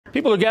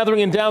People are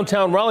gathering in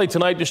downtown Raleigh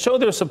tonight to show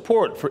their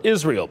support for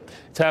Israel.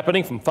 It's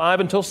happening from 5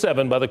 until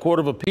 7 by the Court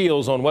of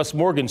Appeals on West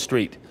Morgan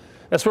Street.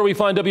 That's where we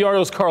find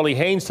WRAL's Carly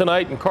Haynes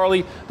tonight. And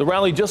Carly, the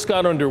rally just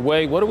got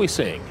underway. What are we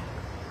seeing?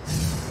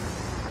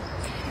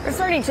 We're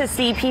starting to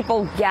see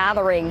people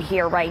gathering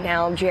here right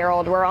now,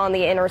 Gerald. We're on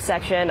the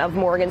intersection of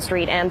Morgan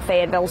Street and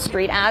Fayetteville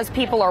Street. As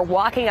people are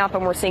walking up,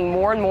 and we're seeing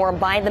more and more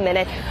by the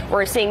minute,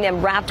 we're seeing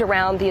them wrapped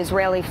around the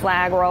Israeli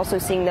flag. We're also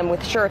seeing them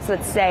with shirts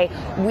that say,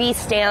 "We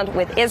stand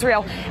with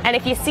Israel." And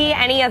if you see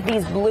any of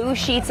these blue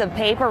sheets of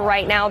paper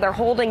right now, they're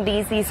holding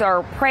these. These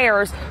are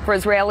prayers for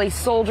Israeli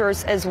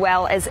soldiers as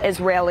well as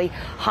Israeli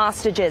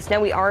hostages. Now,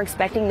 we are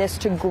expecting this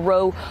to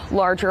grow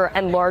larger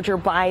and larger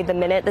by the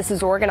minute. This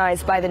is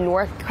organized by the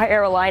North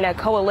Carolina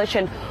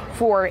Coalition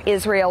for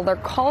Israel. They're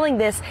calling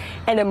this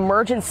an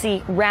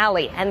emergency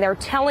rally, and they're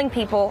telling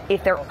people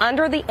if they're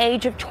under the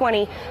age of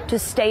 20 to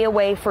stay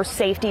away for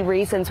safety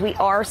reasons. We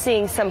are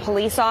seeing some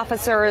police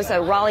officers,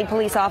 Raleigh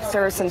police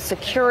officers, some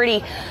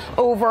security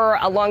over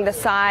along the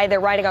side. They're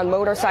riding on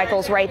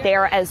motorcycles right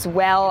there as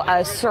well,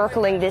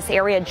 circling this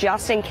area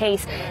just in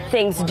case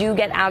things do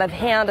get out of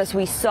hand, as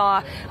we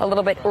saw a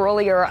little bit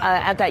earlier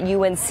at that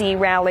UNC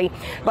rally.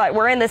 But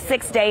we're in the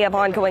 6th day of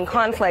ongoing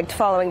conflict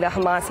following the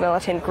Hamas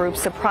militant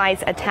group's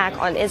surprise attack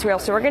on Israel.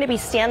 So we're going to be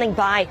standing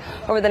by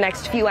over the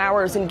next few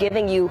hours and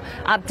giving you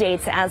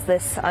updates as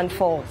this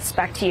unfolds.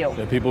 Back to you.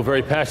 People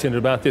very passionate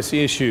about this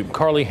issue.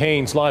 Carly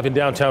Haynes live in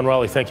downtown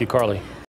Raleigh. Thank you, Carly.